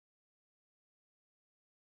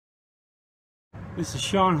This is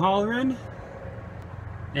Sean Holleran,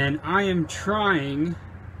 and I am trying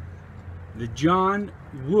the John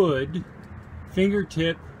Wood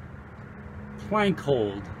fingertip plank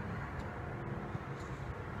hold.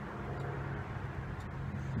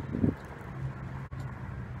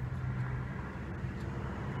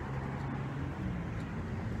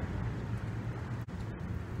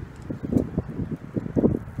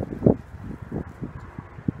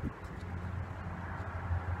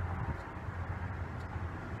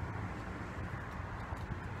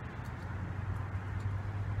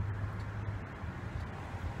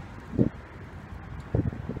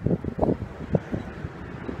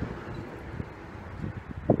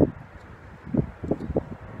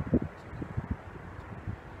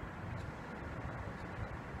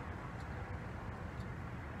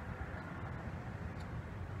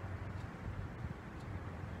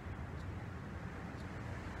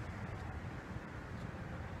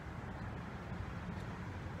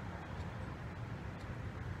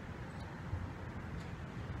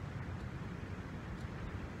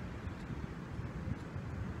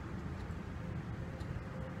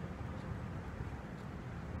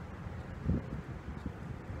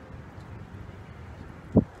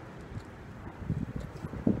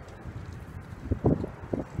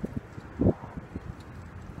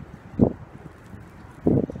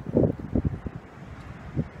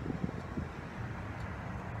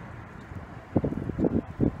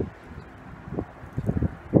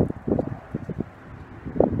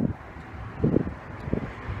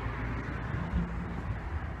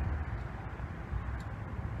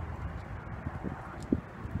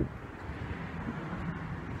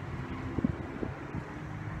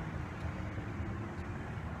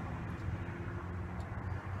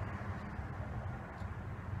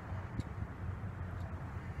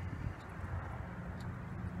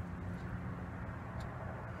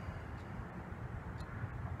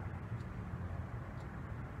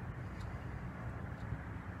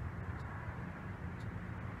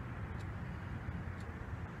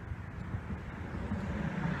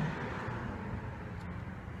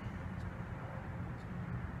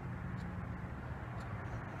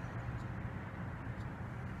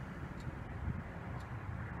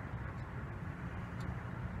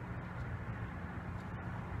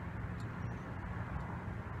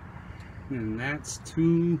 And that's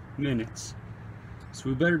 2 minutes. So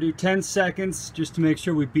we better do 10 seconds just to make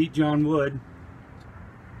sure we beat John Wood.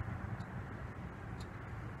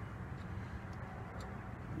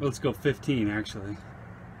 Let's go 15 actually.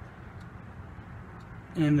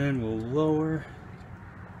 And then we'll lower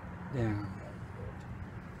down.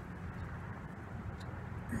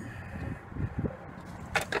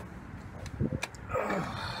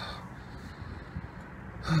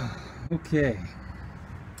 Okay.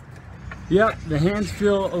 Yep, the hands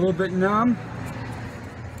feel a little bit numb.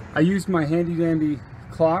 I used my handy dandy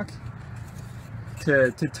clock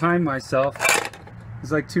to time myself.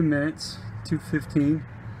 It's like 2 minutes, 2:15.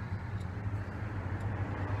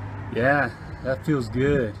 Yeah, that feels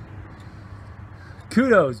good.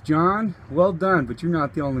 Kudos, John. Well done, but you're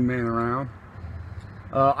not the only man around.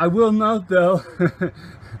 I will note though,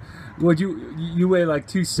 would you weigh like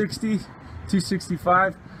 260,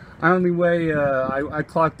 265? I only weigh, I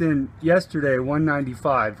clocked in yesterday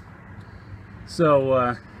 195.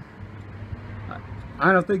 So,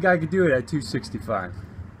 I don't think I could do it at 265.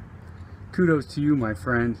 Kudos to you, my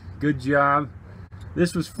friend. Good job.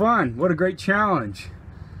 This was fun. What a great challenge.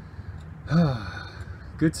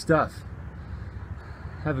 Good stuff.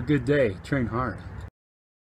 Have a good day. Train hard.